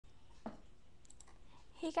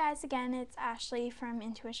Hey guys, again, it's Ashley from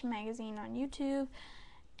Intuition Magazine on YouTube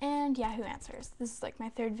and Yahoo Answers. This is like my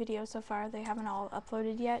third video so far. They haven't all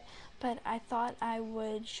uploaded yet, but I thought I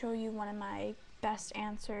would show you one of my best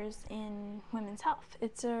answers in women's health.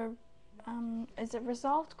 It's a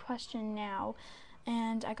resolved question now,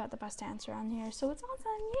 and I got the best answer on here, so it's awesome,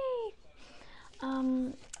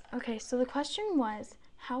 yay! Okay, so the question was,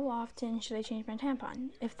 how often should I change my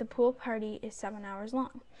tampon if the pool party is 7 hours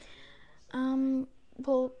long?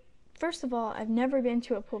 Well, first of all, I've never been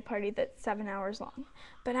to a pool party that's 7 hours long,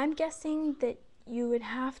 but I'm guessing that you would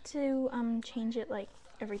have to change it like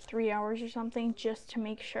every 3 hours or something just to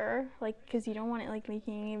make sure, like, because you don't want it like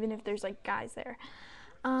leaking even if there's like guys there.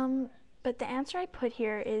 But the answer I put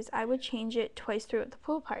here is I would change it twice throughout the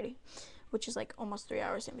pool party, which is like almost 3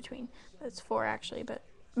 hours in between. That's 4 actually, but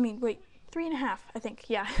I mean, wait, 3.5, I think,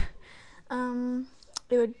 yeah.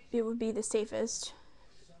 It would be the safest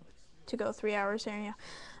to go 3 hours there, yeah.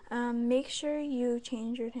 Make sure you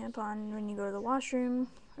change your tampon when you go to the washroom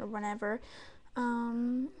or whenever.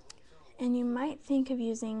 And you might think of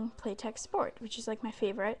using Playtex Sport, which is like my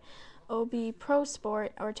favorite, OB Pro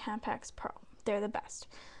Sport or Tampax Pro. They're the best.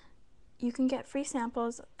 You can get free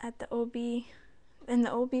samples at the OB, and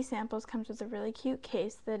the OB samples comes with a really cute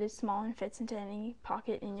case that is small and fits into any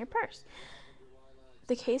pocket in your purse.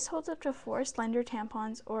 The case holds up to 4 slender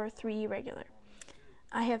tampons or 3 regular.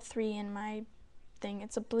 I have 3 in my thing.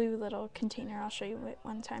 It's a blue little container. I'll show you it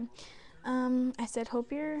one time. I said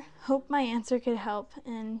hope my answer could help,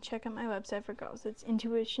 and check out my website for girls. It's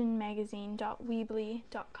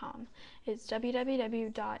intuitionmagazine.weebly.com. It's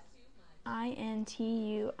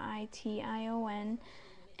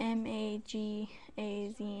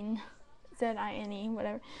www.intuitionmagazine,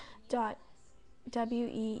 whatever,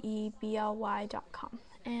 weebly.com.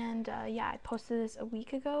 And yeah, I posted this a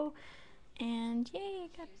week ago, and yay,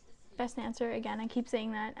 got best answer again. I keep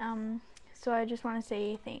saying that. So I just want to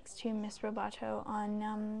say thanks to Miss Roboto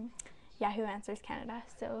on Yahoo Answers Canada.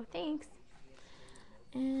 So thanks.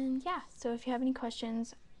 And yeah, so if you have any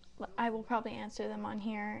questions, I will probably answer them on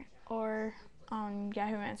here or on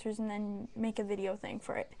Yahoo Answers and then make a video thing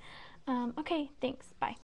for it. Okay, thanks. Bye.